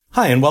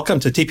Hi, and welcome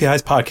to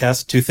TPI's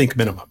podcast, To Think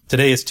Minimum.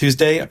 Today is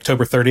Tuesday,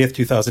 October 30th,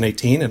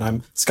 2018, and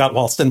I'm Scott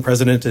Walston,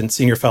 President and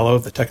Senior Fellow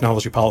of the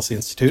Technology Policy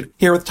Institute,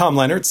 here with Tom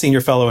Leonard,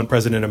 Senior Fellow and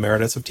President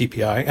Emeritus of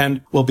TPI,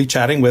 and we'll be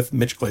chatting with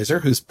Mitch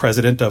Glazier, who's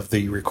President of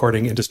the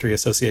Recording Industry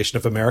Association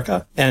of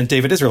America, and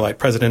David Israelite,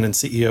 President and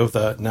CEO of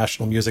the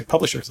National Music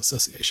Publishers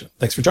Association.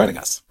 Thanks for joining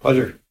us.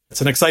 Pleasure. It's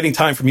an exciting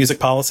time for music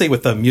policy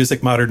with the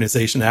Music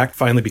Modernization Act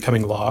finally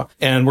becoming law,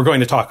 and we're going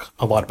to talk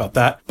a lot about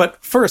that.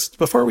 But first,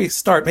 before we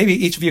start, maybe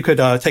each of you could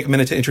take a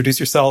minute to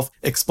introduce yourself,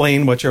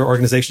 explain what your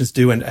organizations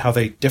do and how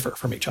they differ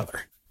from each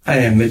other. I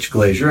am Mitch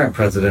Glazier. I'm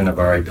president of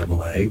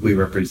RIAA. We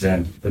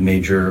represent the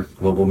major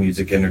global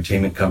music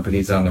entertainment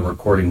companies on the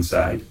recording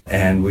side,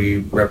 and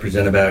we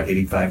represent about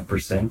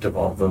 85% of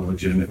all the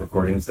legitimate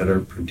recordings that are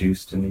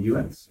produced in the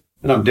U.S.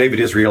 And I'm David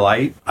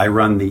Israelite. I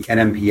run the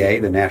NMPA,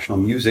 the National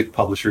Music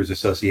Publishers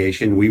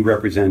Association. We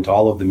represent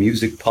all of the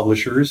music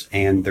publishers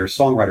and their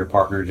songwriter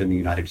partners in the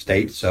United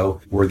States.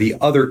 So we're the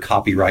other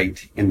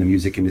copyright in the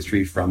music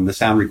industry from the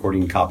sound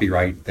recording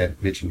copyright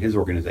that Mitch and his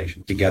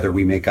organization. Together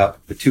we make up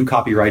the two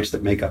copyrights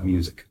that make up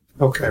music.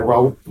 Okay,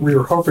 well, we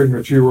were hoping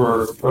that you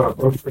were both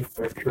going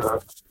to make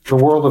the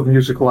world of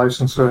music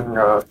licensing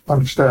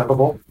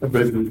understandable and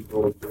maybe a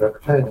little bit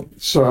entertaining.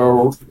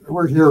 So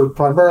we're here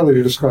primarily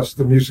to discuss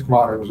the Music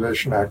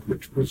Modernization Act,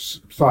 which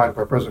was signed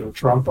by President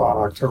Trump on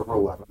October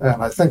 11th.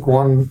 And I think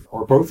one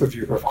or both of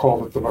you have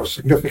called it the most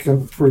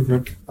significant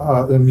improvement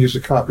in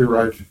music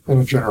copyright in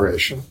a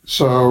generation.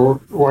 So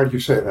why do you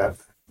say that?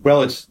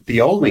 Well, it's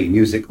the only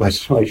music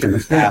legislation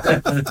that's passed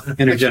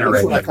in a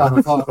generation,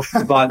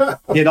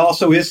 but it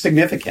also is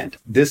significant.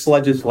 This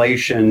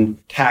legislation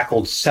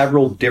tackled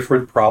several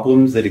different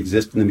problems that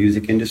exist in the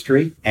music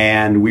industry,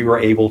 and we were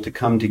able to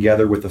come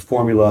together with a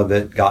formula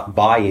that got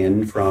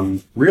buy-in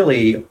from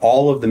really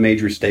all of the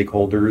major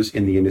stakeholders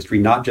in the industry,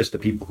 not just the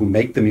people who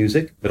make the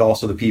music, but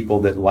also the people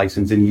that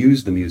license and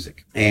use the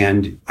music.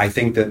 And I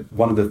think that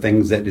one of the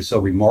things that is so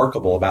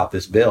remarkable about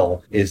this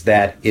bill is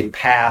that it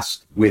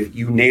passed with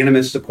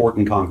unanimous support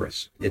in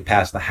Congress. It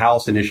passed the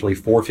House initially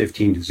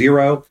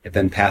 415-0. It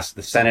then passed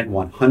the Senate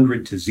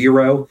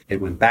 100-0. It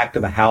went back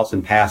to the House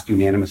and passed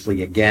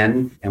unanimously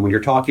again. And when you're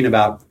talking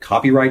about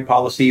copyright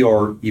policy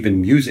or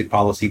even music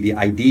policy, the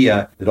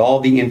idea that all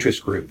the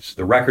interest groups,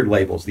 the record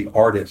labels, the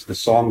artists, the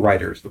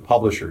songwriters, the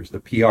publishers, the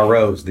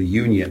PROs, the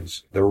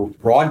unions, the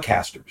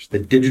broadcasters, the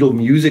digital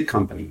music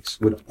companies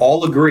would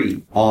all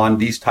agree on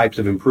these types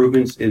of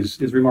improvements is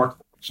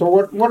remarkable. So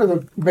what are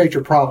the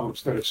major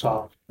problems that it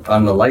solved?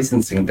 On the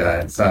licensing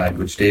side,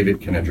 which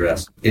David can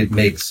address, it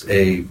makes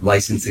a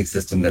licensing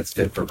system that's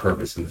fit for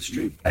purpose in the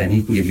street. And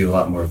he can give you a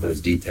lot more of those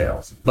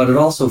details. But it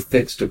also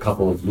fixed a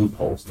couple of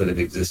loopholes that have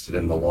existed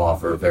in the law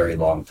for a very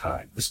long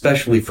time,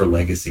 especially for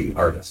legacy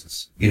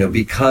artists.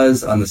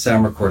 Because on the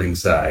sound recording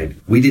side,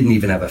 we didn't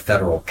even have a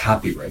federal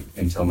copyright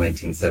until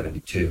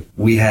 1972.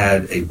 We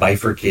had a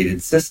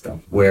bifurcated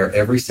system where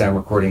every sound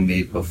recording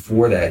made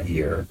before that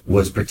year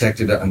was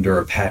protected under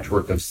a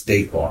patchwork of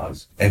state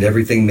laws, and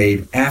everything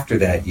made after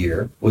that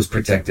year was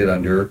protected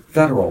under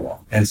federal law.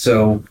 And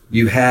so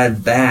you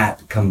had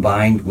that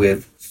combined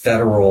with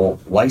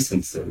federal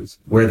licenses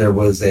where there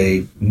was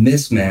a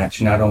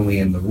mismatch not only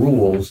in the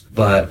rules,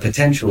 but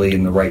potentially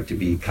in the right to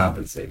be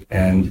compensated.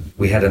 And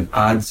we had an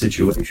odd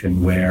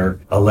situation where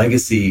a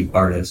legacy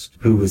artist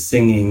who was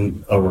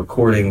singing a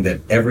recording that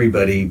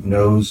everybody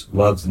knows,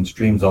 loves, and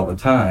streams all the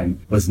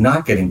time was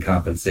not getting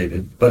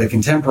compensated, but a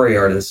contemporary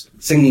artist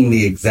singing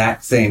the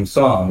exact same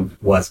song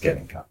was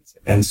getting compensated.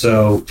 And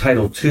so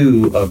Title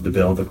II of the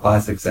bill, the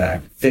Classics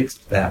Act,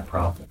 fixed that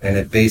problem. And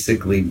it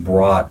basically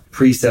brought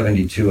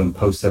pre-72 and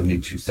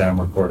post-72 sound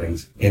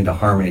recordings into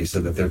harmony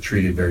so that they're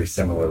treated very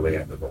similarly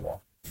under the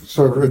law.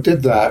 So it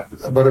did that,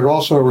 but it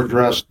also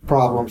addressed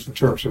problems in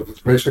terms of its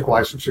basic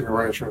licensing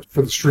arrangements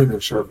for the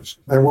streaming service.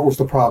 And what was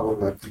the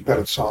problem that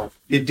it solved?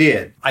 It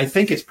did. I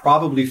think it's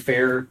probably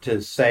fair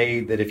to say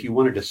that if you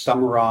wanted to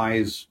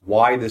summarize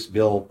why this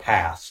bill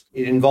passed,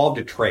 it involved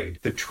a trade.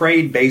 The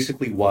trade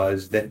basically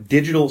was that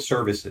digital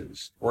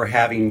services were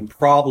having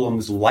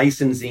problems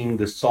licensing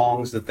the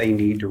songs that they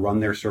need to run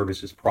their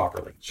services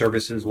properly.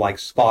 Services like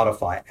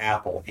Spotify,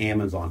 Apple,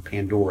 Amazon,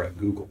 Pandora,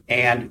 Google.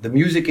 And the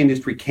music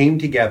industry came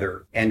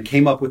together and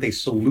came up with a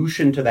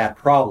solution to that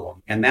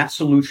problem. And that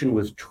solution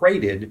was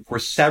traded for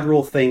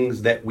several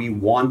things that we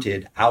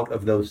wanted out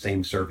of those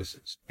same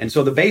services. And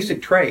so the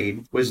basic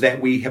trade was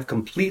that we have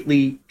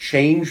completely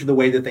changed the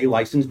way that they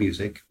license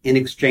music in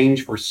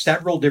exchange for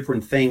several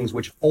different things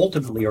which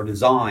ultimately are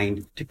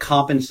designed to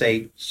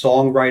compensate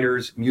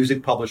songwriters,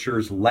 music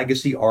publishers,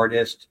 legacy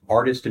artists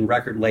and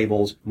record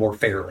labels more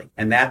fairly.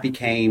 And that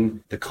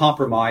became the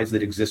compromise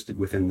that existed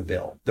within the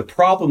bill. The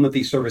problem that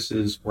these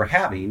services were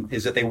having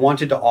is that they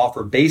wanted to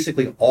offer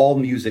basically all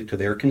music to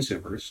their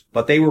consumers,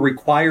 but they were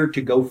required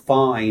to go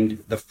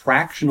find the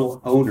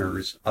fractional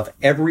owners of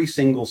every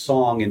single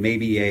song in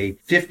maybe a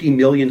 50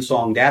 million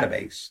song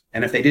database.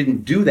 And if they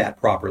didn't do that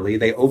properly,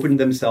 they opened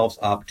themselves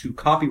up to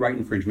copyright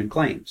infringement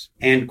claims.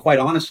 And quite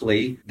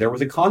honestly, there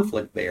was a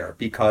conflict there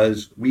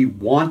because we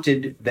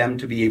wanted them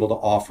to be able to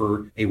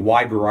offer a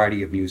wide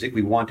variety of music.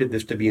 We wanted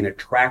this to be an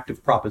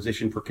attractive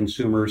proposition for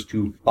consumers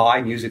to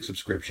buy music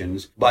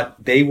subscriptions, but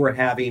they were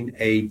having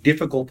a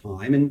difficult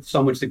time, and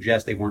some would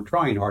suggest they weren't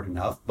trying hard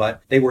enough,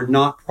 but they were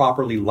not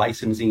properly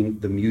licensing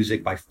the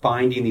music by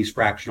finding these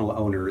fractional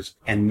owners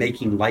and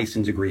making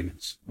license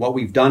agreements. What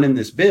we've done in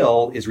this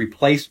bill is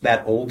replace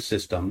that old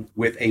system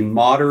with a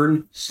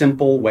modern,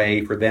 simple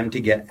way for them to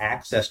get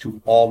access to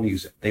all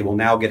music. They will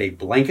now get a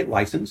blanket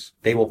license.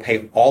 They will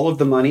pay all of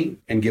the money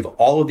and give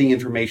all of the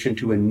information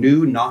to a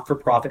new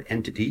not-for-profit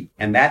entity.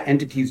 And that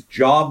entity's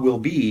job will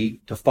be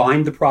to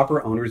find the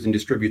proper owners and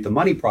distribute the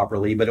money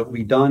properly, but it will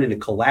be done in a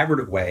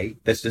collaborative way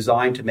that's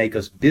designed to make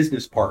us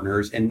business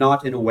partners and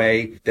not in a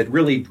way that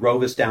really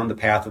drove us down the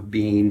path of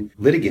being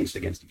litigants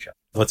against each other.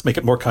 Let's make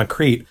it more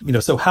concrete.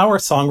 So how are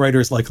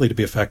songwriters likely to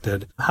be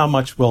affected? How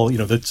much will,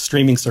 the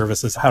streaming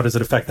services, how does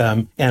it affect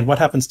them? And what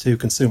happens to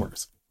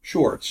consumers?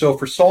 Sure. So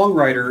for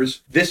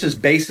songwriters, this is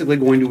basically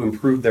going to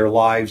improve their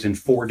lives in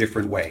 4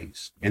 different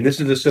ways. And this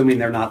is assuming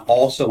they're not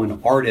also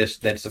an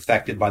artist that's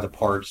affected by the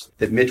parts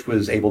that Mitch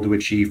was able to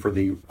achieve for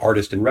the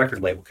artist and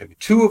record label community.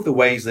 2 of the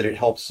ways that it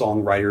helps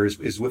songwriters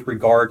is with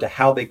regard to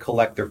how they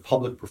collect their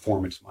public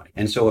performance money.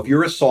 And so if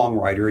you're a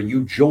songwriter,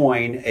 you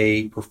join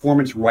a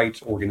performance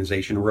rights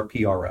organization or a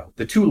PRO.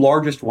 The 2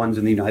 largest ones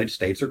in the United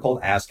States are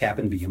called ASCAP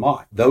and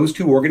BMI. Those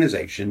 2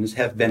 organizations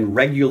have been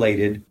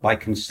regulated by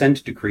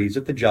consent decrees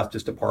at the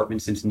Justice Department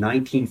since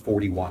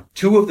 1941.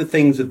 2 of the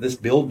things that this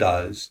bill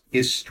does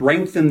is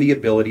strengthen the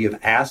ability of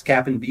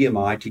ASCAP and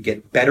BMI to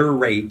get better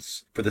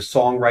rates for the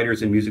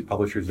songwriters and music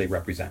publishers they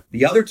represent.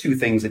 The other 2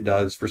 things it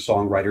does for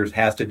songwriters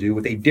has to do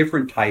with a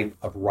different type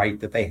of right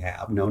that they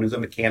have, known as a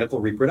mechanical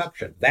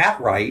reproduction.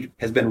 That right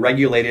has been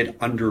regulated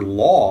under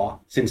law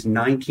since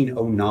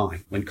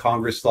 1909, when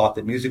Congress thought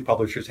that music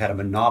publishers had a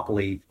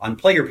monopoly on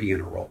player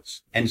piano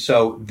rolls. And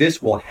so this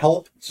will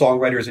help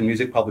songwriters and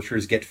music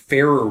publishers get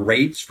fairer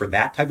rates for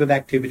that type of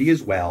activity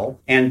as well.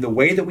 And the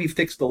way that we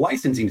fix the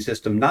licensing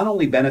system not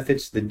only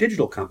benefits the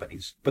digital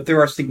companies, but there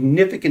are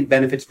significant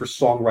benefits for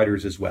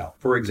songwriters as well.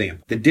 For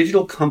example, the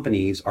digital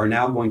companies are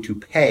now going to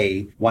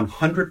pay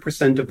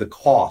 100% of the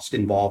cost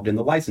involved in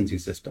the licensing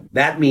system.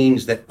 That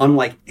means that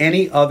unlike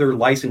any other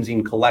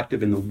licensing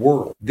collective in the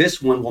world,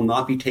 this one will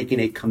not be taking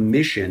a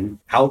commission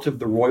out of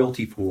the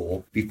royalty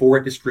pool before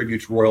it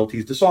distributes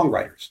royalties to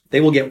songwriters.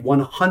 They will get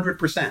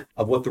 100%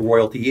 of what the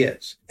royalty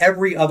is.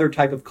 Every other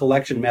type of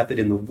collection method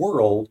in the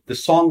world, the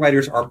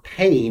songwriters are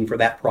paying for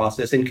that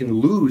process and can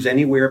lose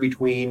anywhere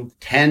between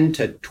 10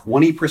 to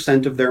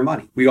 20% of their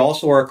money. We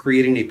also are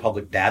creating a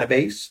public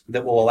database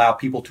that will allow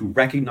people to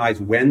recognize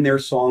when their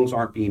songs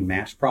aren't being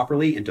matched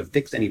properly and to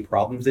fix any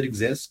problems that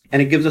exist.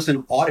 And it gives us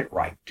an audit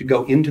right to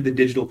go into the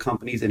digital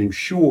companies and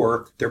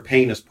ensure they're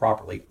paying us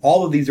properly.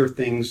 All of these are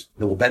things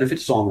that will benefit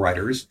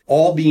songwriters,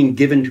 all being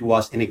given to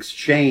us in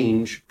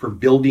exchange for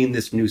building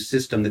this new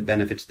system that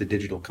benefits the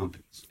digital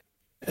companies.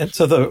 And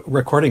so the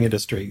recording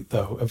industry,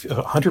 though, if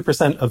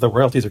 100% of the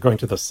royalties are going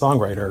to the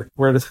songwriter,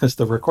 where does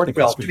the recording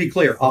Well, industry? to be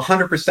clear,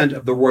 100%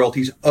 of the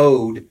royalties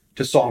owed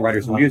to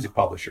songwriters and music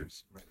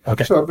publishers.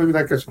 Okay. So maybe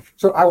that gets,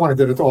 so I want to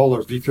get into all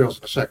those details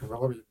in a second, but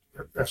let me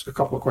ask a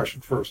couple of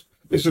questions first.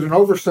 Is it an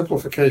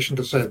oversimplification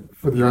to say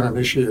for the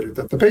uninitiated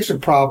that the basic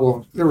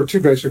problem, there were 2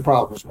 basic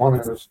problems. One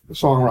is the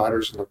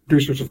songwriters and the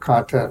producers of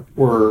content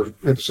were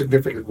in a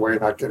significant way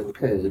not getting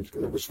paid.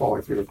 It was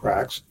falling through the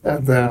cracks.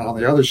 And then on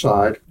the other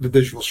side, the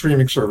digital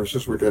streaming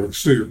services were getting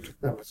sued.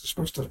 And it's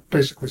supposed to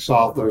basically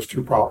solve those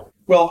 2 problems.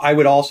 Well, I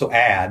would also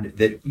add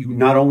that you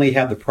not only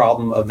have the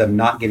problem of them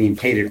not getting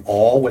paid at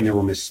all when there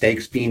were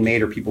mistakes being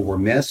made or people were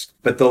missed,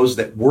 but those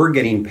that were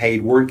getting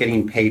paid weren't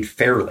getting paid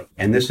fairly.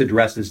 And this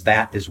addresses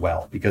that as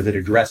well, because it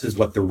addresses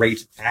what the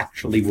rates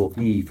actually will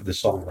be for the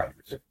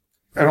songwriters.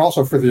 And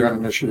also for the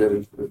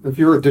uninitiated, if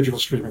you're a digital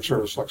streaming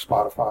service like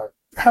Spotify,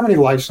 how many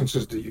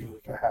licenses do you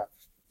need to have?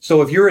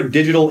 So if you're a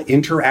digital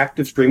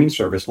interactive streaming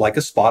service like a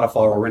Spotify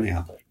or an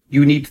Apple,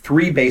 you need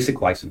 3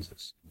 basic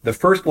licenses. The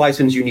first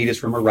license you need is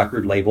from a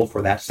record label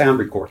for that sound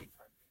recording.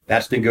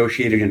 That's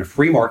negotiated in a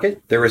free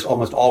market. There is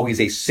almost always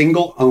a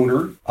single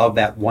owner of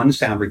that one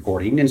sound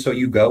recording. And so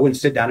you go and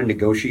sit down and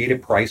negotiate a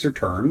price or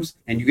terms,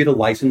 and you get a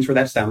license for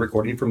that sound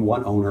recording from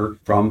one owner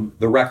from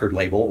the record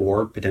label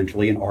or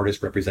potentially an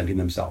artist representing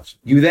themselves.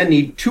 You then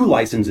need 2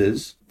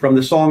 licenses from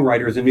the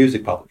songwriters and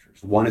music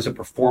publishers. One is a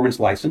performance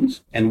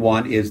license, and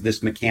one is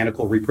this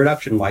mechanical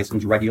reproduction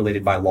license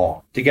regulated by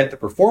law. To get the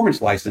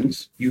performance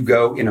license, you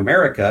go in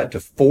America to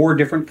 4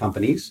 different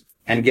companies.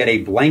 and get a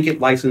blanket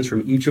license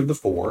from each of the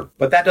four,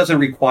 but that doesn't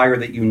require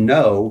that you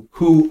know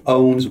who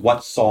owns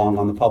what song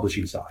on the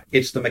publishing side.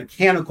 It's the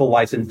mechanical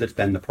license that's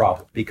been the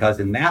problem, because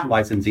in that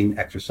licensing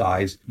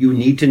exercise, you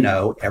need to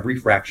know every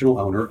fractional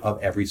owner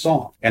of every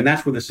song. And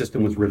that's where the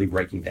system was really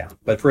breaking down.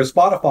 But for a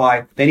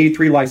Spotify, they need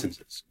 3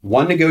 licenses.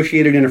 One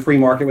negotiated in a free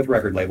market with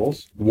record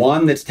labels,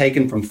 one that's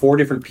taken from 4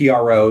 different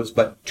PROs,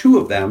 but 2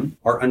 of them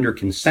are under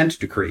consent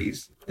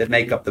decrees that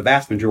make up the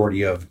vast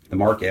majority of the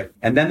market.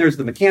 And then there's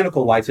the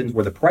mechanical license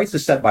where the price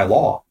is set by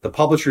law. The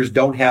publishers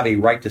don't have a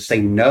right to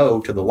say no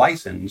to the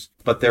license,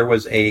 but there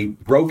was a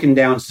broken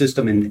down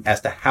system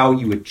as to how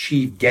you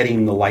achieve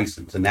getting the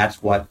license. And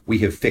that's what we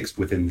have fixed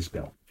within this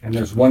bill. And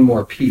there's one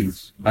more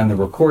piece on the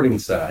recording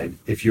side.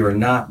 If you're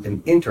not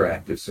an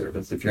interactive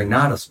service, if you're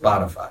not a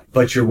Spotify,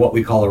 but you're what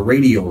we call a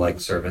radio-like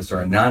service or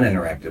a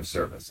non-interactive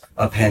service,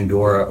 a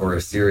Pandora or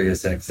a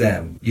Sirius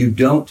XM, you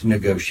don't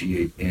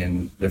negotiate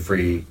in the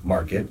free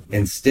market.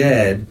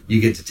 Instead, you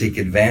get to take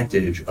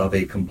advantage of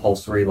a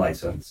compulsory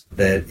license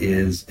that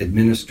is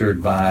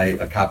administered by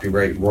a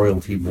copyright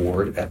royalty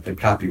board at the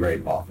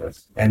Copyright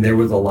Office. And there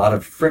was a lot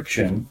of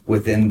friction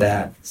within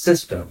that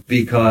system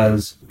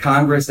because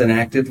Congress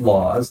enacted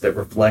laws that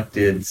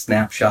reflected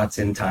snapshots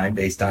in time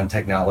based on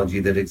technology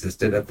that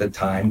existed at the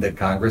time that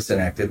Congress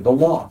enacted the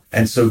law.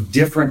 And so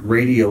different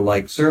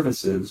radio-like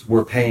services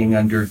were paying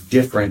under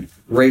different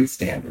rate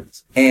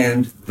standards.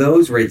 And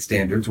those rate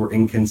standards were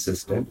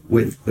inconsistent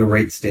with the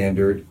rate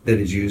standard that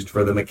is used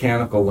for the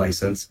mechanical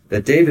license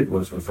that David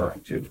was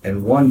referring to.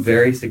 And one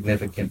very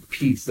significant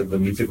piece of the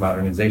Music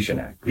Modernization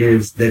Act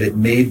is that it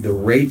made the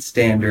rate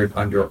standard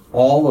under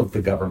all of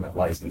the government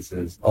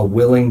licenses a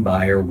willing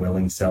buyer,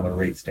 willing seller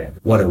rate standard.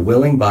 What a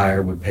willing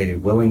buyer would pay a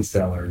willing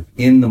seller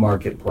in the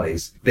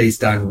marketplace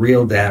based on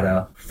real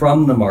data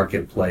from the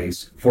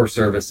marketplace for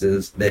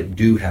services that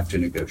do have to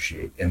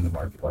negotiate in the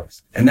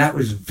marketplace. And that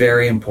was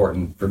very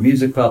important for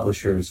music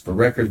publishers, for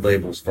record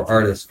labels, for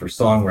artists, for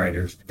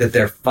songwriters, that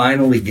they're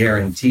finally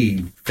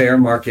guaranteed fair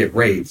market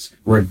rates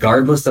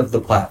regardless of the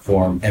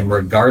platform and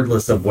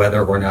regardless of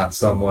whether or not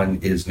someone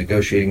is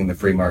negotiating in the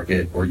free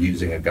market or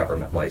using a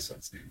government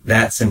license.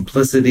 That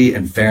simplicity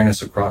and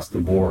fairness across the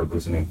board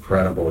was an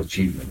incredible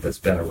achievement that's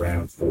been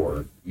around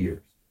for years.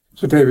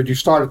 So, David, you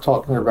started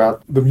talking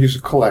about the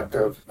Music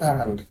Collective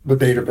and the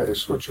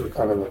database, which are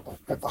kind of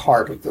at the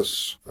heart of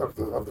this, of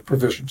the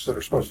provisions that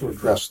are supposed to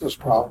address this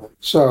problem.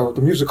 So,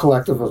 the Music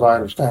Collective, as I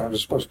understand it,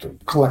 is supposed to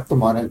collect the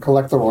money,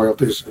 collect the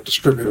royalties, and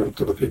distribute them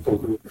to the people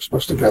who are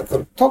supposed to get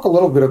them. Talk a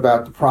little bit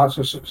about the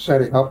process of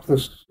setting up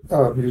this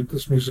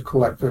Music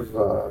Collective,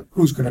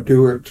 who's going to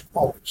do it,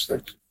 all these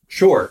things.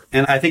 Sure.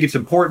 And I think it's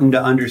important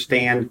to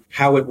understand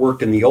how it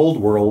worked in the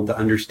old world to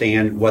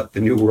understand what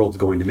the new world's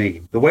going to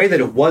mean. The way that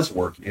it was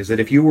working is that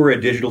if you were a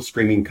digital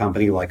streaming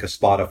company like a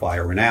Spotify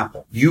or an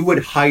Apple, you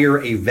would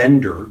hire a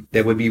vendor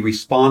that would be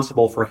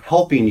responsible for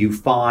helping you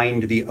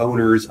find the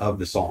owners of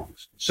the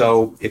songs.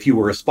 So if you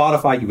were a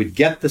Spotify, you would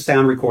get the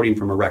sound recording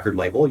from a record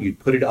label, you'd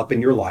put it up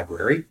in your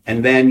library,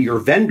 and then your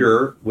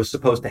vendor was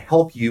supposed to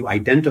help you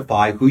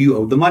identify who you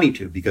owed the money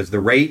to, because the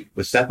rate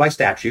was set by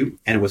statute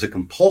and it was a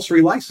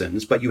compulsory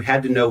license, but you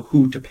had to know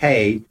who to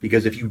pay,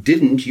 because if you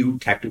didn't, you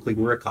technically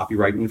were a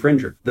copyright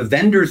infringer. The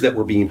vendors that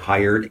were being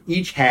hired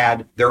each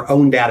had their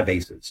own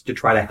databases to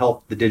try to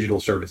help the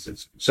digital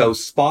services. So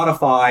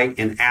Spotify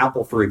and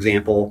Apple, for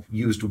example,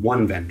 used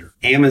one vendor.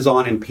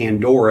 Amazon and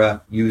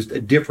Pandora used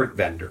a different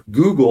vendor.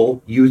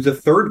 Google used a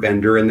third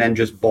vendor and then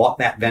just bought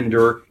that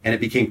vendor and it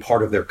became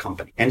part of their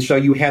company. And so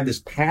you had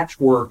this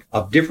patchwork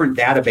of different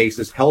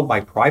databases held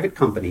by private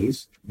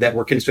companies that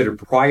were considered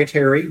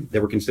proprietary,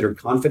 that were considered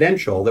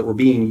confidential, that were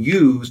being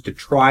used to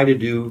try to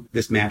do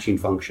this matching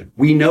function.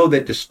 We know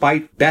that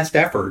despite best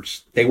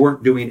efforts, they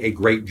weren't doing a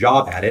great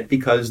job at it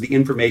because the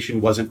information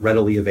wasn't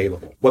readily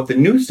available. What the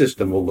new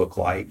system will look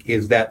like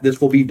is that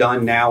this will be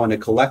done now in a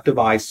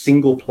collectivized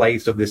single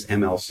place of this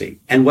MLC.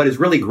 And what is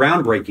really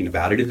groundbreaking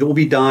about it is it will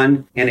be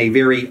done in a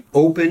very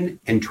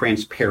open and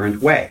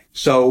transparent way.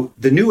 So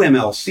the new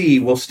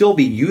MLC will still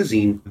be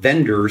using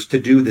vendors to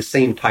do the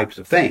same types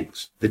of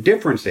things. The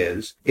difference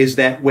is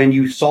that when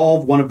you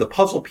solve one of the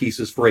puzzle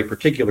pieces for a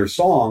particular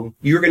song,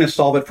 you're going to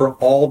solve it for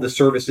all the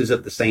services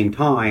at the same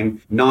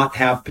time, not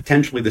have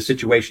potentially the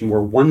situation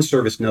where one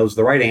service knows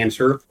the right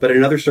answer, but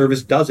another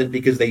service doesn't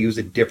because they use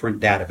a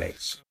different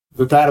database.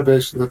 The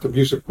database that the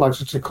Music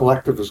Licensing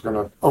Collective is going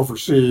to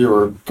oversee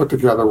or put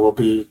together will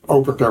be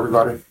open to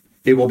everybody?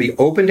 It will be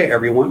open to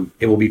everyone.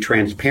 It will be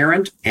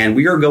transparent. And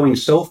we are going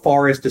so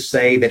far as to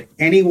say that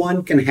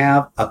anyone can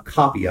have a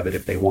copy of it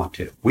if they want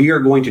to. We are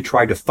going to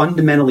try to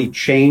fundamentally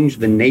change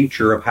the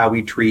nature of how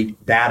we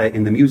treat data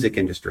in the music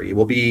industry. It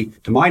will be,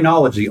 to my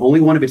knowledge, the only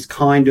one of its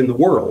kind in the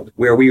world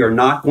where we are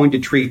not going to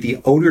treat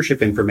the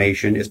ownership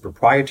information as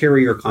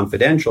proprietary or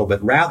confidential,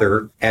 but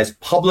rather as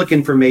public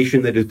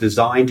information that is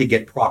designed to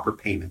get proper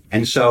payment.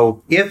 And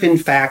so if in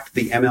fact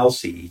the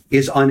MLC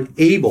is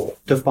unable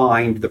to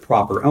find the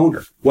proper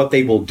owner, what what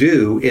they will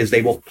do is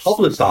they will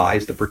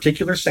publicize the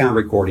particular sound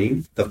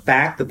recording, the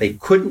fact that they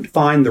couldn't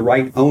find the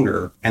right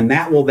owner, and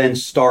that will then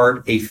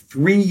start a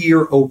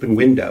 3-year open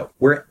window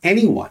where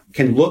anyone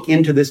can look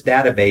into this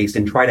database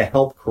and try to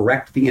help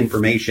correct the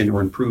information or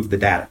improve the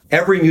data.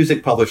 Every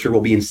music publisher will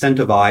be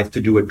incentivized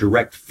to do a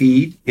direct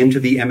feed into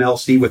the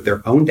MLC with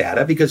their own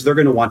data because they're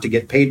going to want to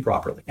get paid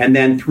properly. And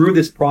then through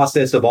this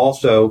process of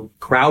also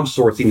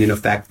crowdsourcing, in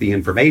effect, the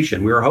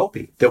information, we're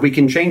hoping that we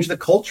can change the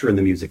culture in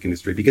the music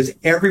industry because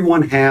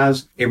everyone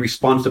has a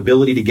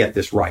responsibility to get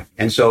this right.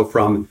 And so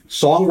from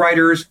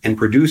songwriters and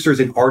producers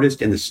and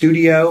artists in the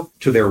studio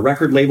to their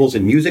record labels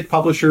and music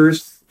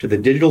publishers to the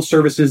digital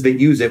services that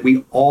use it,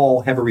 we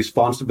all have a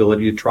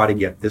responsibility to try to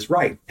get this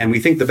right. And we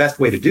think the best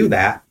way to do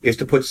that is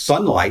to put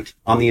sunlight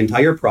on the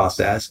entire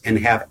process and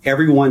have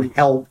everyone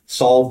help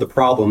solve the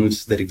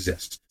problems that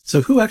exist.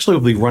 So who actually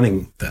will be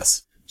running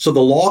this? So the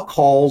law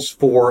calls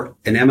for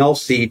an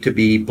MLC to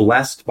be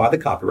blessed by the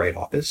Copyright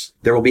Office.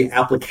 There will be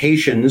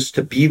applications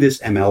to be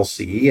this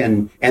MLC,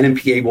 and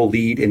NMPA will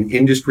lead an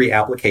industry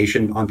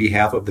application on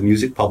behalf of the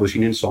music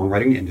publishing and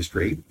songwriting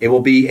industry. It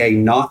will be a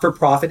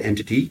not-for-profit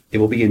entity. It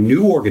will be a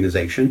new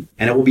organization,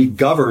 and it will be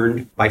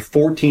governed by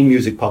 14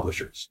 music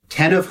publishers,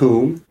 10 of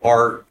whom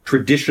are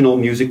traditional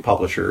music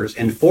publishers,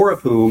 and 4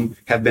 of whom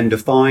have been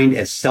defined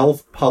as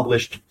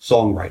self-published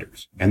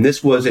songwriters. And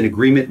this was an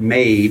agreement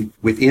made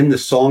within the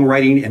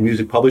songwriting and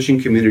music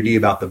publishing community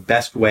about the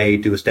best way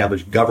to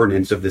establish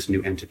governance of this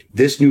new entity.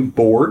 This new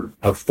board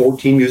of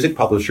 14 music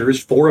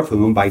publishers, 4 of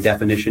whom by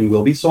definition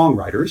will be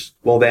songwriters,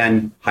 will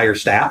then hire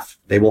staff,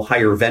 they will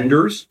hire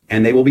vendors,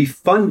 and they will be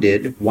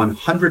funded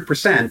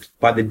 100%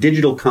 by the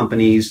digital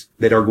companies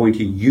that are going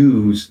to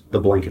use the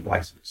blanket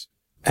license.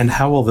 And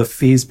how will the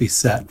fees be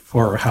set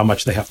for how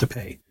much they have to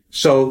pay?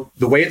 So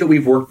the way that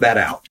we've worked that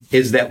out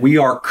is that we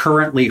are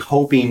currently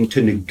hoping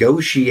to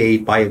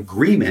negotiate by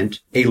agreement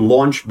a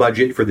launch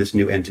budget for this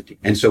new entity.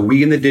 And so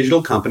we and the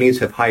digital companies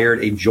have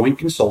hired a joint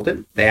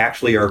consultant. They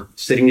actually are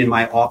sitting in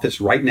my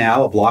office right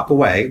now, a block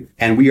away,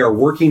 and we are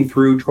working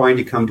through trying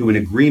to come to an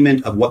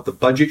agreement of what the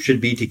budget should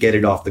be to get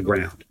it off the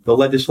ground. The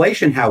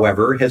legislation,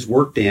 however, has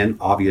worked in,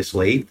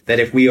 obviously, that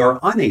if we are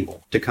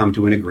unable to come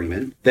to an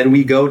agreement, then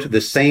we go to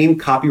the same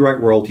copyright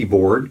royalty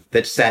board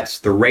that sets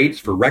the rates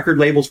for record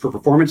labels for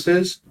performances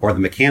or the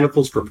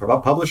mechanicals for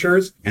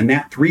publishers, and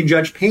that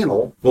 3-judge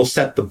panel will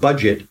set the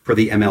budget for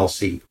the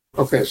MLC.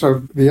 Okay, so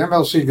the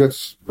MLC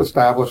gets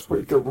established,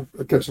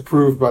 it gets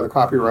approved by the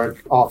Copyright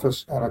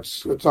Office, and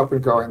it's up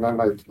and going. Then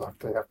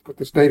they have to put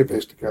this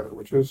database together,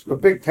 which is a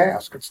big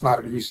task. It's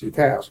not an easy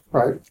task,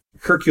 right?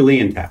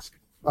 Herculean task.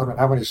 I mean,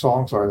 how many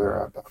songs are there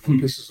out there?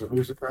 Pieces of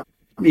music, right?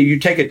 I mean, you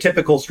take a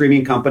typical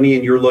streaming company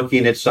and you're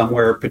looking at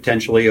somewhere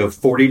potentially of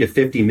 40 to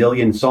 50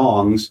 million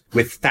songs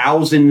with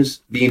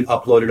thousands being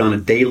uploaded on a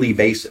daily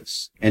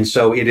basis. And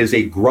so it is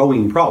a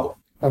growing problem.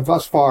 And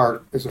thus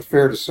far, is it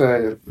fair to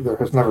say there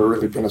has never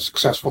really been a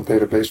successful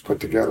database put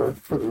together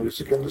for the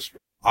music industry?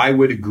 I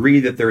would agree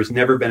that there has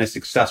never been a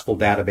successful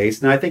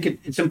database, and I think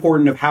it's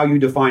important of how you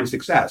define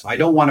success. I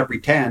don't want to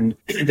pretend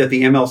that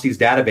the MLC's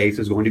database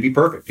is going to be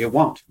perfect. It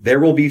won't. There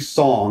will be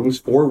songs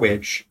for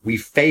which we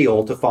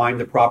fail to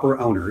find the proper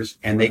owners,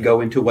 and they go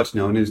into what's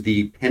known as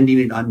the pending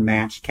and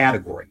unmatched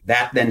category.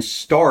 That then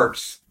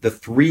starts the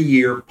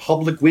 3-year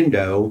public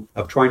window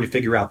of trying to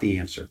figure out the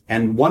answer.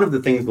 And one of the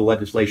things the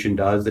legislation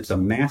does that's a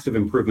massive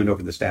improvement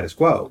over the status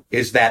quo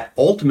is that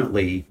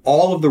ultimately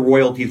all of the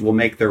royalties will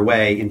make their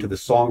way into the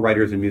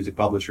songwriters and music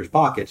publishers'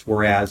 pockets,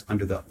 whereas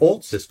under the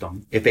old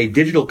system, if a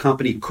digital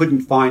company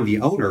couldn't find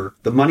the owner,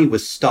 the money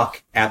was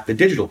stuck at the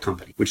digital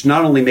company, which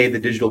not only made the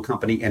digital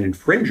company an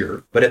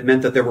infringer, but it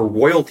meant that there were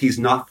royalties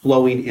not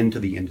flowing into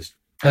the industry.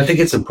 I think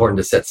it's important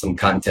to set some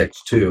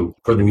context, too,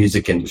 for the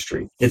music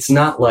industry. It's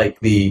not like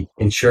the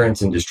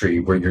insurance industry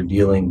where you're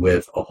dealing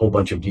with a whole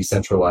bunch of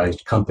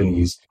decentralized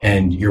companies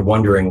and you're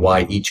wondering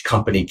why each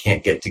company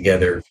can't get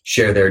together,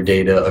 share their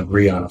data,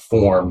 agree on a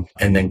form,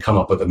 and then come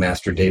up with a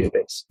master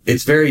database.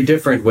 It's very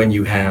different when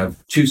you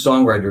have 2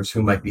 songwriters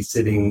who might be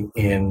sitting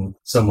in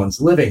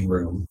someone's living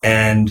room,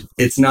 and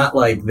it's not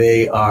like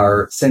they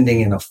are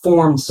sending in a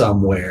form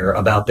somewhere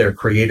about their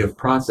creative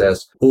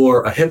process,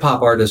 or a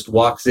hip-hop artist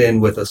walks in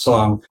with a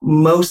song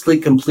mostly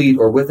complete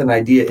or with an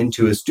idea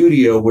into a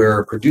studio where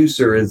a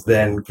producer is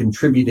then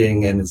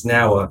contributing and is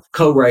now a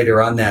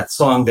co-writer on that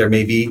song. There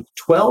may be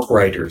 12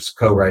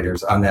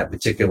 co-writers on that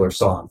particular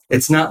song.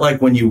 It's not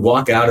like when you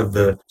walk out of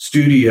the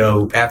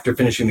studio after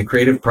finishing the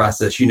creative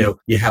process, you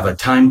have a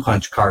time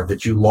punch card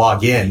that you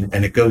log in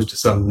and it goes to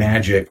some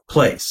magic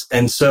place.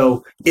 And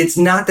so it's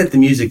not that the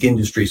music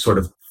industry sort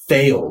of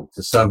failed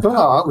to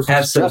somehow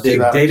have some big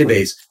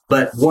database,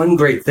 But one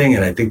great thing,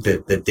 and I think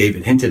that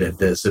David hinted at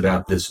this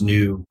about this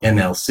new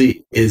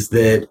MLC, is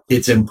that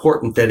it's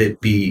important that it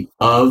be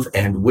of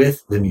and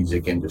with the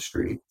music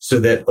industry so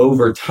that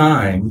over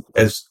time,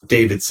 as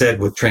David said,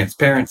 with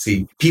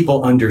transparency,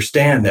 people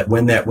understand that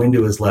when that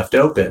window is left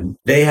open,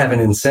 they have an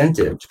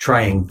incentive to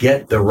try and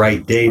get the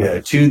right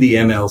data to the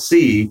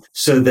MLC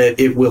so that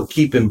it will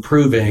keep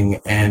improving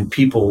and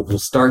people will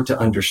start to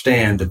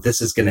understand that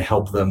this is going to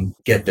help them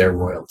get their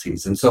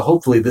royalties. And so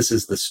hopefully this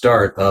is the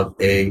start of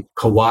a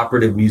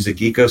cooperative music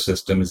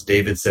ecosystem, as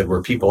David said,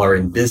 where people are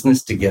in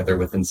business together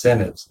with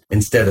incentives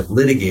instead of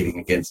litigating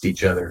against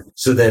each other,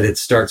 so that it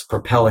starts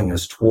propelling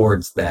us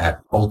towards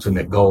that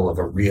ultimate goal of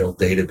a real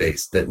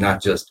database that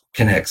not just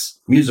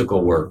connects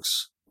musical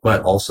works,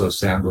 but also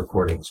sound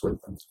recordings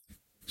with them.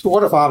 So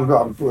what if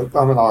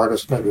I'm an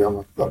artist, maybe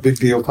I'm a big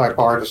deal type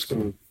artist,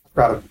 and I've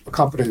got a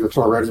company that's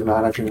already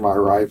managing my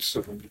rights,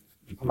 and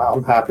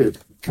I'm happy.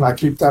 Can I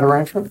keep that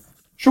arrangement?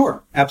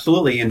 Sure,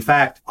 absolutely. In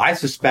fact, I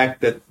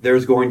suspect that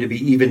there's going to be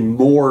even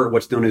more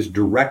what's known as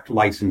direct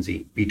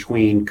licensing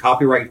between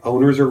copyright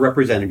owners or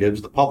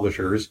representatives, the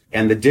publishers,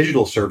 and the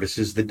digital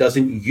services that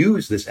doesn't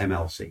use this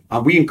MLC.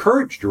 We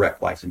encourage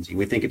direct licensing.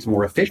 We think it's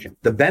more efficient.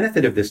 The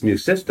benefit of this new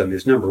system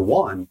is, number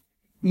one,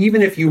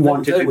 even if you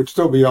want to... They would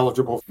still be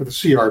eligible for the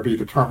CRB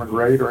determined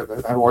rate or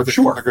they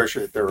sure. can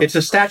negotiate their... It's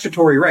a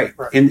statutory rate.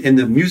 Right. In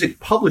the music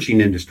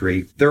publishing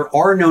industry, there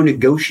are no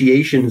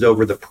negotiations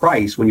over the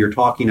price when you're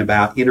talking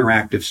about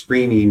interactive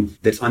streaming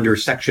that's under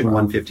Section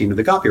 115 of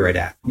the Copyright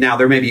Act. Now,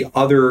 there may be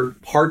other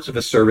parts of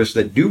a service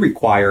that do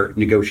require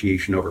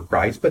negotiation over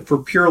price, but for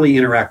purely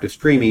interactive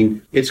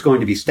streaming, it's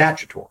going to be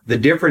statutory. The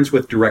difference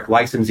with direct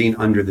licensing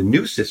under the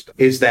new system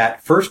is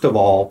that, first of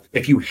all,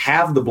 if you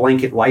have the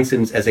blanket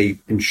license as a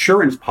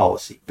insurance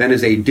policy, then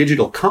as a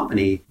digital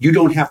company, you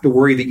don't have to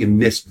worry that you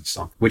missed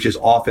something, which is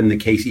often the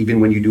case even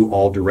when you do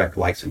all direct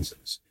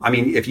licenses. I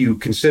mean, if you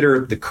consider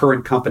the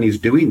current companies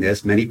doing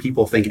this, many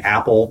people think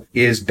Apple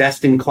is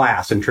best in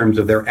class in terms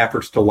of their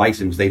efforts to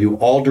license. They do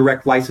all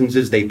direct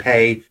licenses. They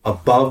pay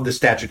above the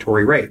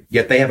statutory rate,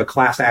 yet they have a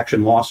class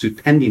action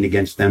lawsuit pending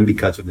against them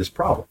because of this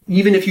problem.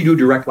 Even if you do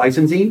direct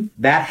licensing,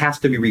 that has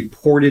to be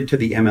reported to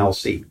the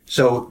MLC.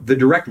 So the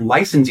direct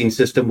licensing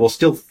system will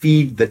still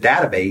feed the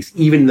database,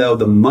 even though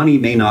the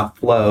money may not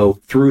flow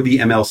through the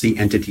MLC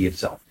entity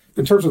itself.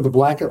 In terms of the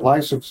blanket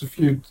license, if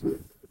you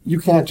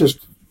can't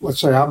just, let's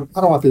say, I don't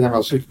want the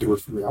MLC to do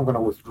it for me. I'm going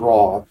to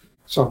withdraw.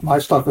 So my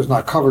stuff is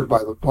not covered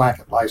by the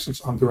blanket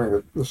license. I'm doing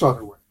it this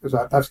other way.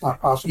 That's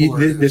not possible?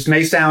 This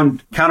may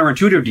sound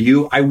counterintuitive to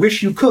you. I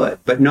wish you could,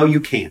 but no, you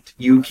can't.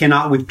 You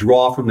cannot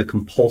withdraw from the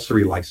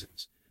compulsory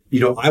license. You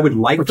know, I would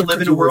like to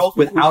live in a world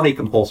without a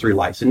compulsory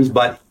license,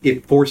 but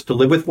if forced to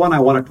live with one, I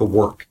want it to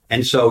work.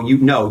 And so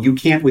you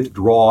can't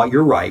withdraw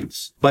your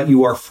rights, but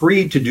you are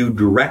free to do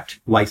direct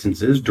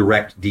licenses,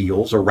 direct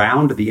deals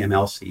around the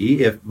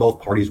MLC if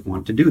both parties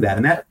want to do that.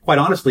 And that, quite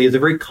honestly, is a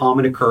very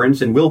common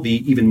occurrence and will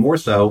be even more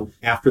so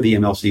after the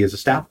MLC is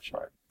established.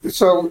 Right.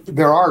 So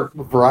there are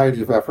a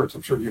variety of efforts,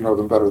 I'm sure you know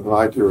them better than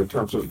I do, in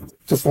terms of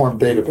to form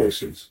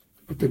databases,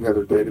 put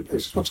together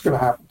databases. What's going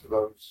to happen to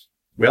those?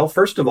 Well,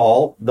 first of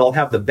all, they'll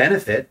have the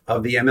benefit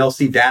of the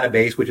MLC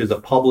database, which is a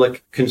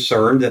public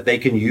concern that they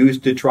can use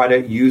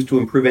to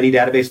improve any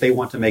database they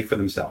want to make for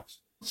themselves.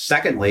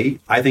 Secondly,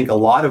 I think a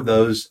lot of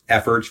those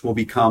efforts will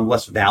become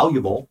less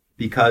valuable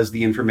because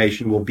the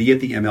information will be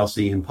at the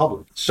MLC in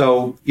public.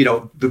 So,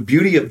 the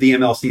beauty of the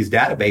MLC's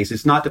database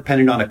is not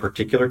dependent on a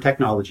particular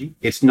technology.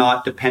 It's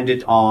not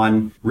dependent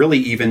on really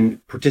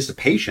even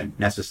participation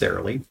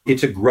necessarily.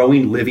 It's a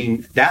growing,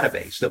 living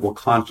database that will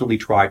constantly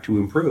try to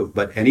improve.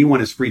 But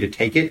anyone is free to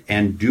take it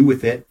and do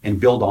with it and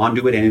build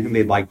onto it anything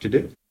they'd like to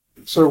do.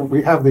 So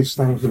we have these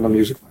things in the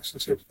music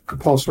license, the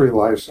compulsory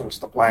license,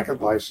 the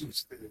blanket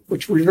license,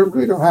 which we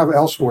really don't have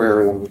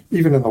elsewhere, and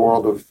even in the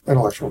world of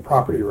intellectual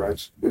property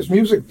rights. Is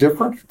music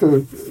different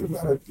that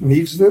it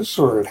needs this,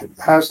 or it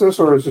has this,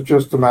 or is it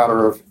just a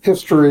matter of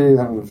history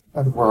and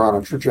we're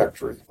on a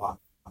trajectory?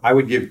 I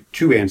would give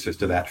two answers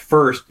to that.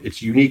 First,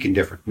 it's unique and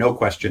different, no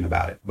question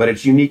about it. But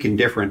it's unique and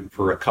different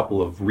for a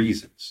couple of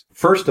reasons.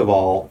 First of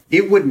all,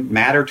 it wouldn't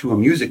matter to a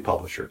music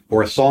publisher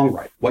or a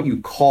songwriter what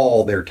you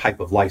call their type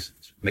of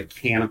license,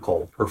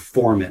 mechanical,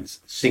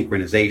 performance,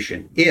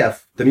 synchronization,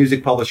 if the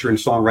music publisher and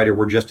songwriter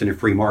were just in a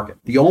free market.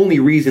 The only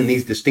reason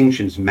these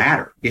distinctions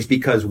matter is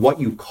because what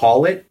you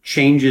call it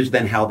changes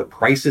then how the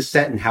price is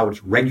set and how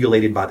it's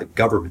regulated by the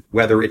government,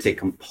 whether it's a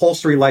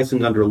compulsory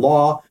license under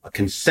law, a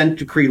consent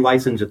decree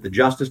license at the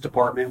Justice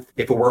Department.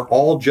 If it were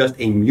all just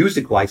a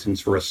music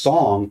license for a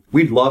song,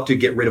 we'd love to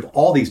get rid of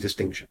all these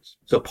distinctions.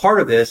 So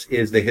part of this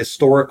is the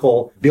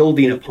historical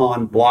building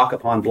upon block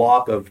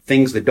of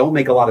things that don't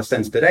make a lot of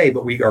sense today,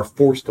 but we are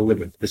forced to live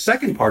with. The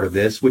second part of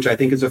this, which I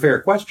think is a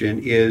fair question,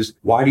 is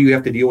why do you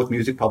have to deal with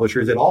music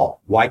publishers at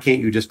all? Why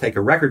can't you just take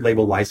a record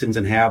label license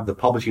and have the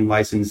publishing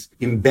license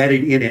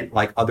embedded in it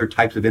like other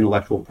types of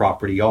intellectual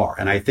property are?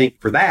 And I think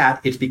for that,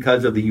 it's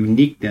because of the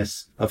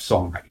uniqueness of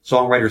songwriting.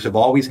 Songwriters have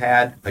always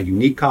had a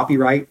unique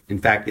copyright. In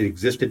fact, it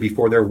existed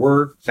before there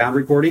were sound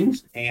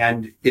recordings,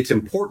 and it's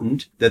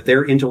important that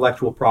their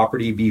intellectual property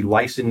property be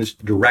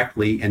licensed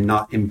directly and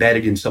not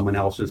embedded in someone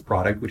else's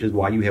product, which is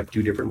why you have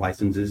two different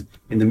licenses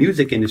in the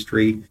music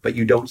industry, but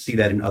you don't see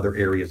that in other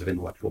areas of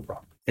intellectual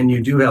property. And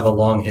you do have a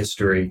long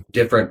history,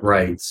 different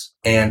rights,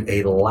 and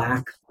a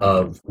lack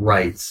of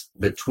rights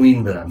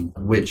between them,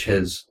 which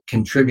has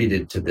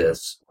contributed to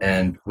this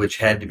and which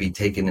had to be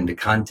taken into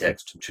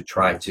context to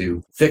try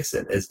to fix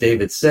it. As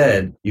David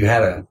said, you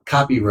had a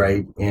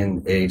copyright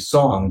in a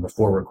song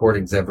before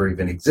recordings ever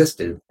even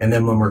existed. And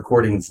then when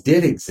recordings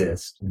did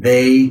exist,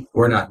 they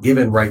were not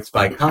given rights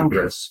by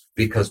Congress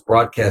because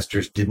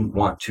broadcasters didn't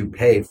want to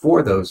pay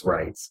for those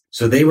rights.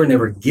 So they were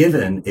never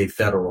given a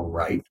federal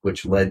right,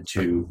 which led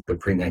to the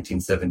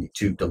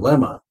pre-1972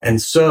 dilemma.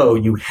 And so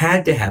you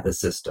had to have a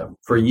system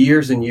for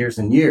years and years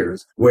and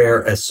years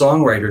where a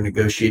songwriter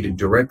negotiated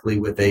directly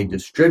with a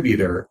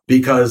distributor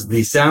because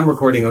the sound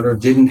recording owner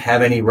didn't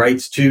have any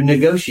rights to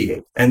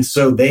negotiate. And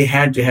so they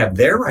had to have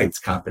their rights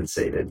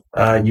compensated.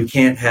 You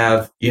can't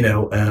have,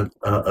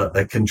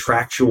 a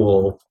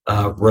contractual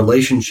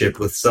relationship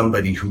with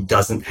somebody who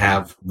doesn't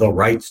have the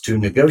rights to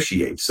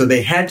negotiate. So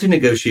they had to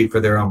negotiate for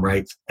their own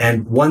rights.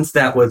 And once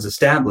that was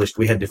established,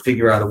 we had to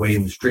figure out a way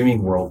in the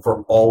streaming world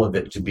for all of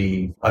it to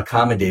be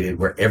accommodated,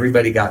 where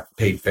everybody got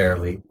paid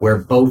fairly, where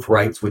both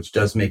rights, which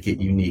does make it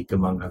unique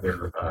among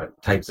other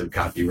types of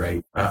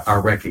copyright,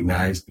 are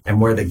recognized,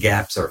 and where the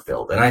gaps are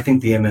filled. And I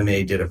think the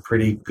MMA did a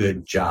pretty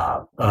good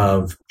job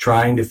of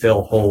trying to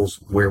fill holes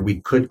where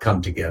we could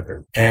come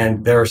together.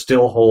 And there are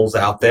still holes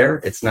out there.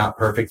 It's not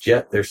perfect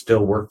yet. There's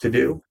still work to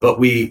do, but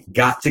we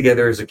got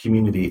together as a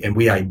community and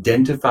we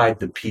identified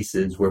the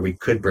pieces where we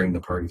could bring the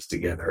parties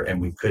together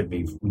and we could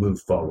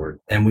move forward.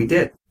 And we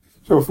did.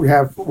 So if we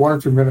have 1 or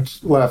 2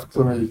 minutes left,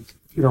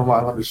 if you don't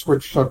mind, let me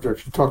switch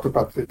subjects. You talked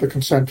about the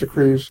consent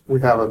decrees.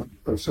 We have an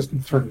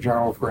Assistant Attorney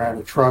General for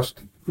Antitrust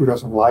who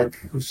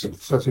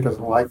says he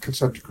doesn't like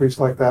consent decrees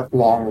like that,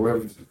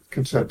 long-lived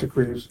consent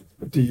decrees.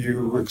 Do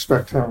you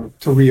expect him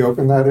to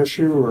reopen that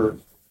issue, or?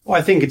 Well,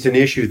 I think it's an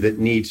issue that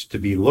needs to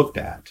be looked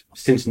at.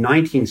 Since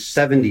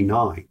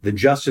 1979, the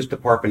Justice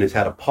Department has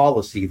had a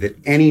policy that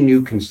any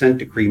new consent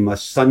decree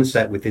must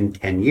sunset within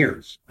 10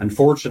 years.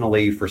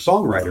 Unfortunately for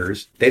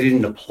songwriters, they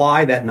didn't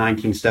apply that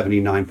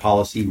 1979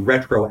 policy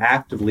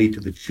retroactively to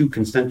the two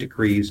consent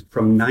decrees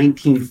from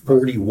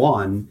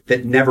 1941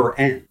 that never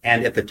end.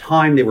 And at the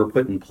time they were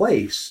put in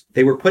place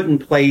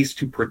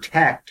to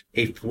protect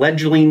a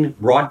fledgling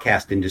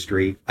broadcast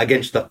industry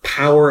against the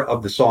power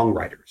of the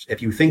songwriters.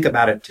 If you think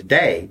about it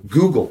today,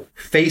 Google,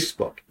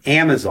 Facebook,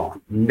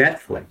 Amazon,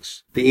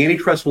 Netflix, the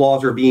antitrust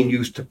laws are being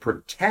used to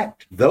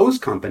protect those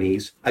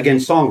companies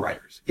against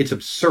songwriters. It's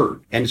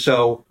absurd. And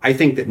so I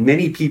think that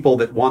many people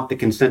that want the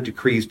consent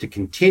decrees to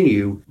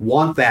continue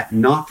want that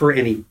not for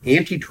any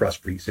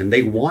antitrust reason.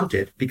 They want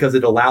it because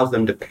it allows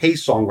them to pay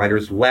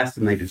songwriters less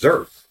than they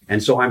deserve.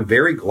 And so I'm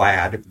very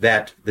glad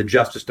that the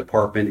Justice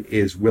Department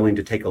is willing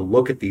to take a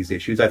look at these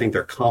issues. I think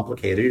they're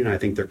complicated and I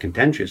think they're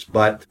contentious,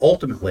 but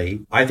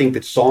ultimately, I think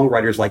that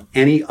songwriters, like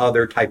any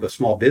other type of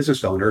small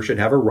business owner, should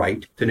have a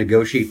right to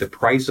negotiate the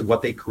price of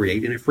what they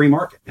create in a free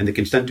market. And the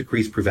consent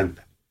decrees prevent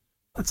that.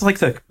 I'd like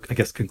to,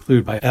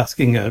 conclude by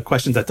asking a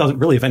question that doesn't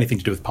really have anything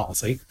to do with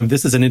policy.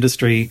 This is an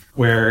industry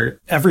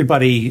where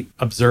everybody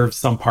observes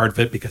some part of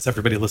it because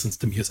everybody listens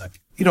to music.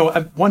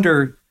 I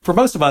wonder, for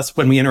most of us,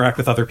 when we interact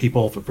with other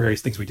people for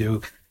various things we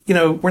do,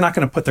 we're not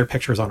going to put their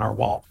pictures on our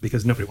wall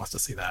because nobody wants to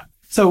see that.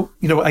 So,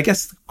 I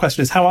guess the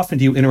question is, how often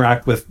do you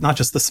interact with not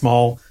just the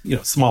small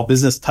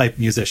business type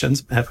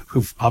musicians,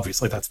 who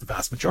obviously that's the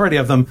vast majority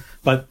of them,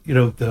 but,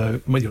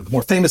 the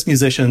more famous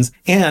musicians.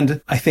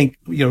 And I think,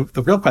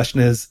 the real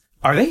question is,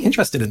 are they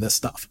interested in this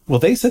stuff? Will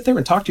they sit there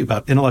and talk to you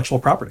about intellectual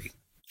property?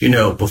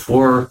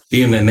 Before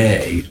the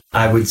MMA,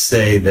 I would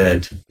say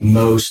that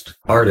most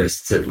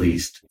artists, at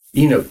least,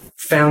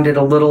 found it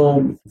a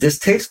little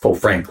distasteful,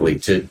 frankly,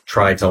 to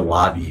try to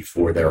lobby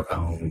for their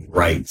own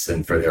rights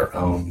and for their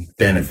own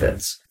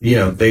benefits.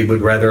 They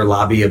would rather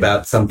lobby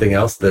about something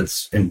else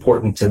that's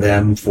important to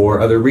them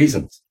for other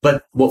reasons.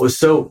 But what was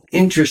so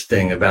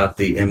interesting about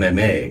the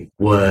MMA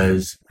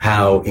was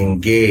how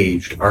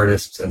engaged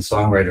artists and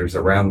songwriters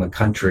around the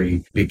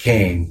country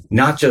became,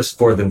 not just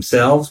for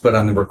themselves, but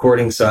on the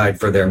recording side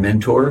for their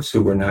mentors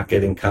who were not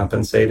getting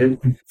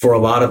compensated. For a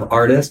lot of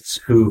artists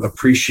who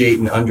appreciate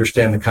and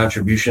understand the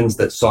contributions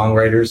that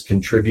songwriters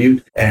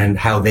contribute and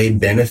how they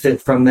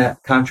benefit from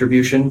that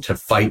contribution to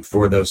fight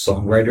for those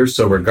songwriters.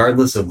 So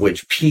regardless of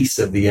which piece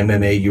of the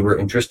MMA you were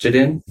interested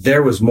in,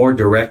 there was more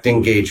direct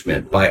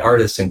engagement by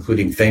artists,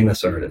 including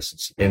famous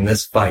artists, in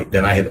this fight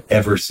than I have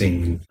ever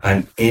seen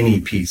on any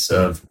piece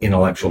of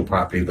intellectual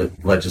property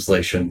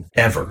legislation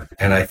ever.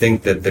 And I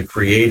think that the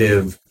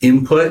creative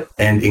input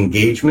and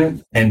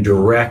engagement and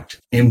direct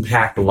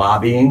impact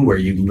lobbying, where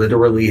you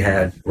literally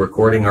had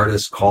recording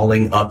artists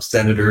calling up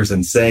senators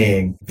and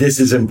saying, this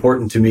is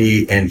important to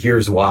me and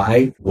here's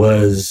why,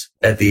 was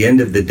at the end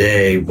of the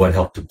day what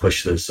helped to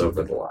push this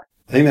over the line.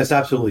 I think that's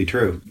absolutely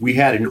true. We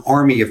had an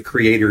army of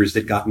creators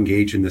that got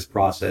engaged in this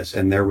process,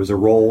 and there was a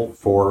role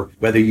for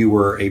whether you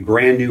were a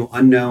brand new,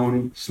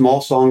 unknown,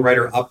 small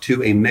songwriter up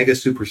to a mega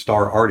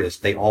superstar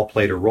artist. They all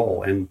played a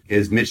role. And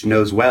as Mitch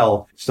knows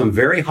well, some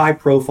very high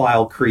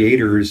profile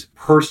creators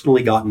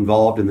personally got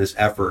involved in this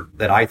effort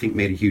that I think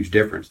made a huge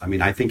difference. I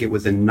mean, I think it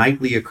was a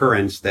nightly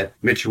occurrence that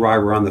Mitch and I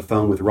were on the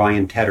phone with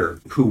Ryan Tedder,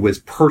 who was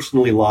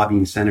personally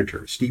lobbying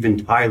senators.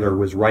 Steven Tyler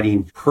was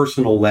writing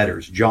personal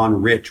letters.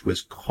 John Rich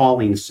was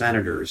calling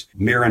senators.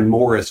 Maren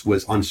Morris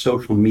was on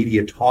social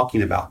media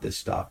talking about this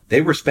stuff.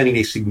 They were spending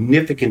a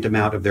significant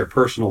amount of their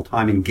personal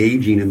time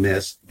engaging in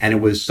this, and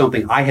it was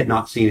something I had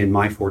not seen in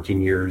my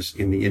 14 years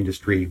in the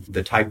industry,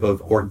 the type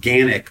of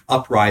organic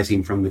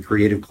uprising from the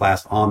creative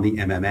class on the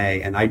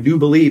MMA. And I do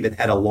believe it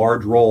had a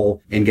large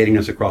role in getting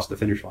us across the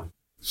finish line.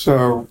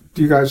 So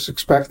do you guys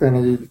expect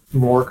any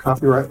more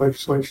copyright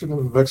legislation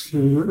in the next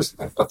few years?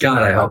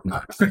 God, I hope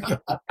not.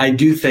 I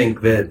do think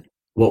that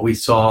what we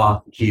saw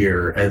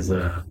here as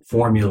a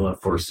formula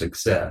for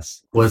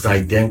success was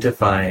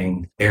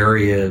identifying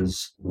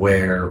areas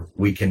where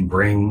we can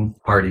bring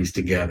parties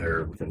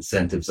together with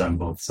incentives on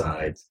both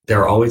sides. There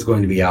are always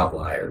going to be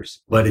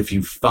outliers. But if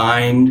you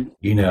find,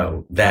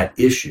 that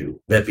issue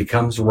that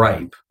becomes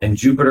ripe, and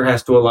Jupiter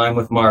has to align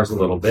with Mars a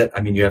little bit.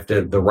 I mean,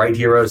 the right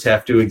heroes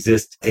have to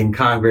exist in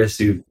Congress.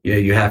 You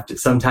have to,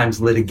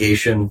 sometimes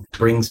litigation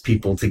brings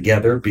people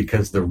together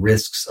because the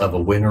risks of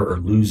a winner or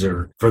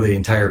loser for the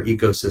entire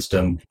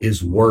ecosystem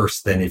is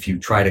worse than if you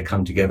try to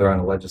come together on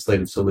a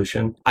legislative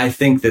solution. I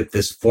think that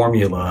this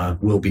formula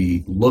will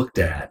be looked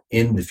at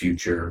in the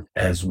future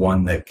as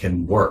one that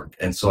can work.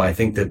 And so I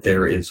think that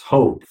there is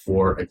hope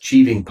for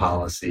achieving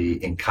policy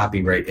in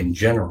copyright in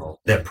general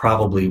that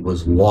probably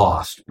was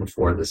lost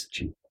before this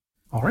achievement.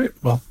 All right.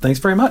 Well, thanks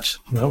very much.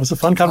 That was a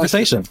fun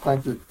conversation.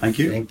 Thank you. Thank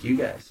you. Thank you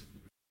guys.